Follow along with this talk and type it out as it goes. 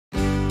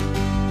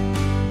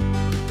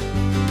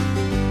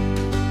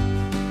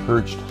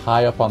perched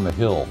high up on the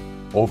hill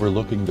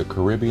overlooking the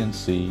Caribbean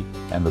Sea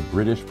and the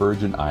British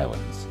Virgin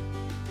Islands,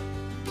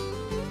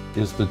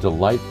 is the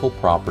delightful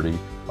property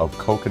of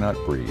Coconut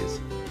Breeze.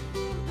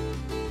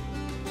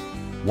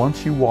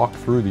 Once you walk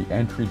through the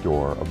entry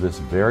door of this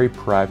very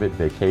private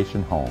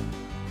vacation home,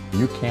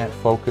 you can't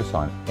focus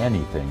on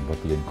anything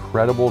but the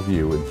incredible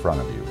view in front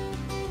of you.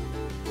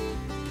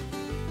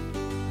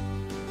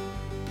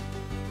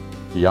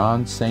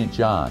 Beyond St.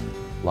 John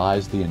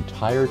lies the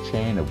entire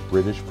chain of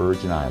British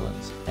Virgin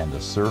Islands and the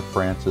Sir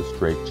Francis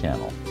Drake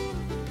Channel.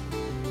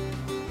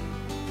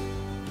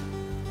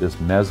 This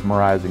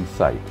mesmerizing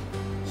sight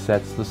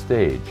sets the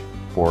stage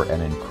for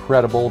an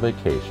incredible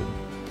vacation.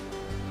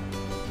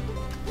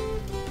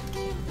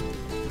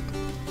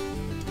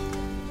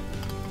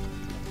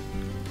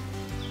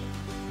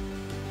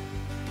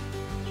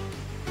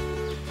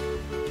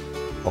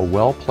 A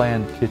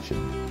well-planned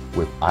kitchen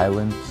with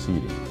island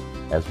seating,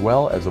 as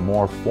well as a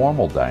more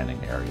formal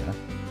dining area,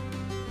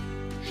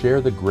 share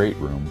the great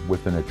room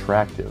with an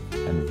attractive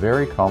and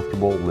very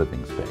comfortable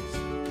living space,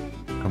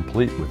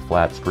 complete with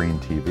flat-screen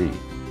TV.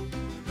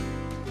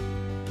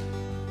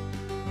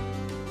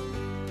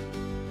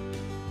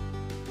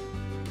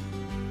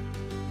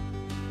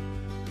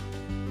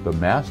 The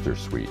master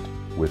suite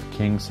with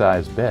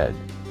king-size bed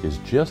is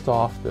just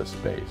off this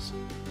space,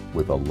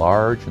 with a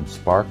large and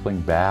sparkling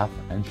bath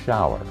and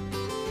shower.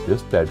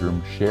 This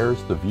bedroom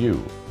shares the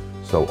view,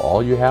 so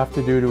all you have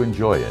to do to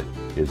enjoy it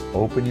is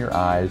open your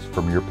eyes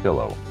from your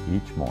pillow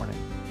each morning.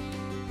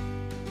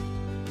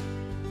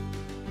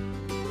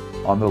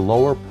 On the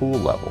lower pool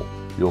level,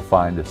 you'll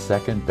find a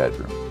second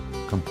bedroom,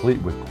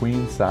 complete with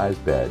queen-size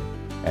bed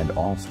and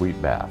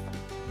ensuite bath.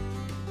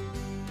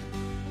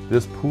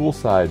 This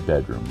poolside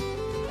bedroom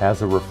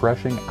has a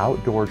refreshing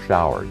outdoor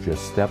shower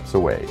just steps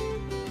away.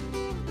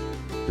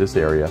 This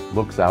area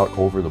looks out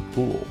over the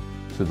pool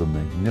to the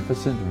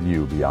magnificent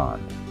view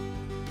beyond.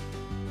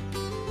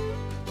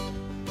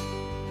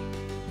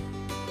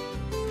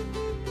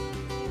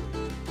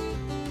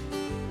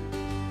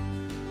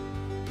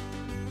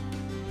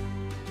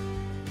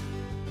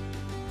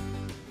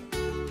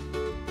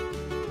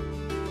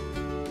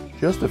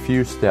 Just a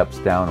few steps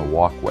down a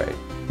walkway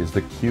is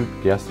the cute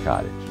guest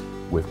cottage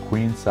with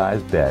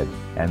queen-size bed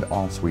and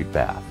ensuite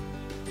bath.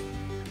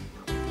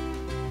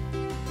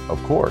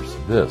 Of course,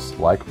 this,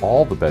 like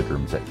all the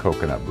bedrooms at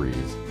Coconut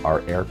Breeze,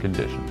 are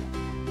air-conditioned.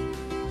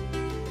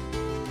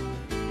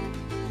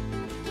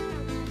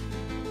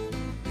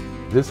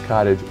 This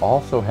cottage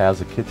also has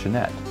a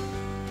kitchenette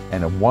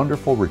and a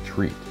wonderful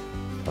retreat,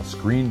 a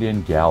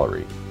screened-in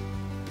gallery.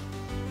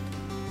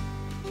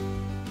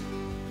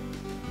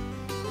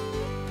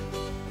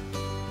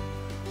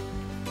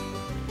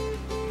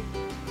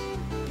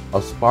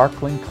 A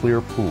sparkling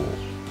clear pool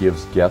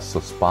gives guests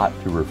a spot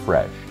to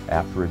refresh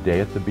after a day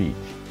at the beach,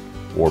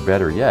 or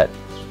better yet,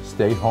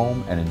 stay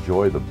home and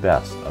enjoy the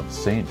best of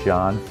St.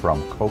 John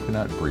from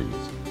Coconut Breeze.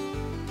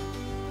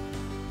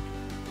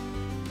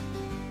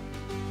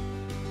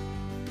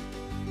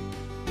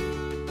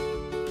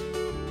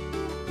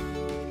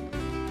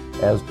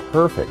 As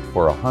perfect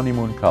for a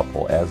honeymoon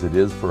couple as it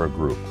is for a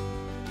group,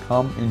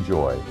 come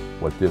enjoy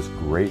what this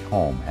great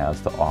home has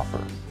to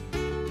offer.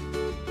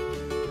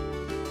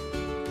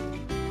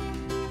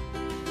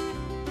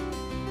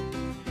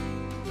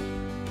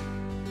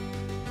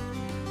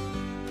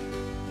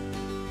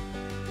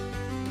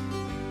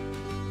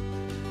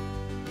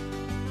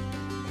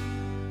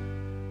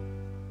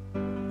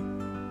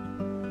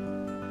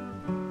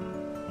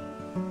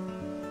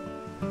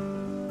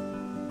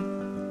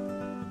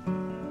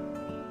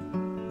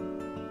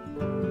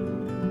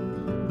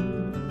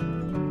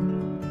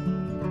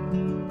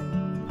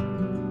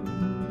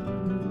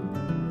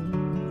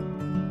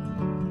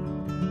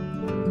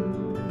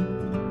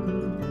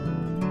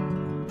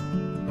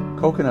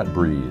 Coconut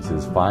Breeze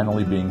is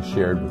finally being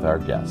shared with our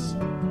guests,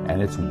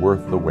 and it's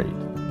worth the wait.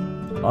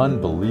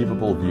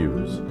 Unbelievable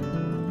views,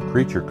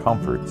 creature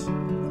comforts,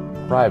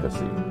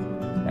 privacy,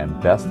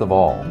 and best of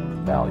all,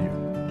 value.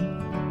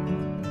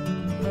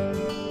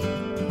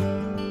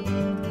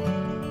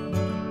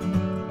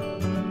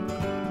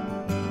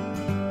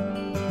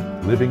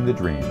 Living the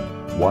dream,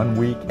 one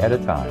week at a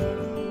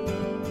time.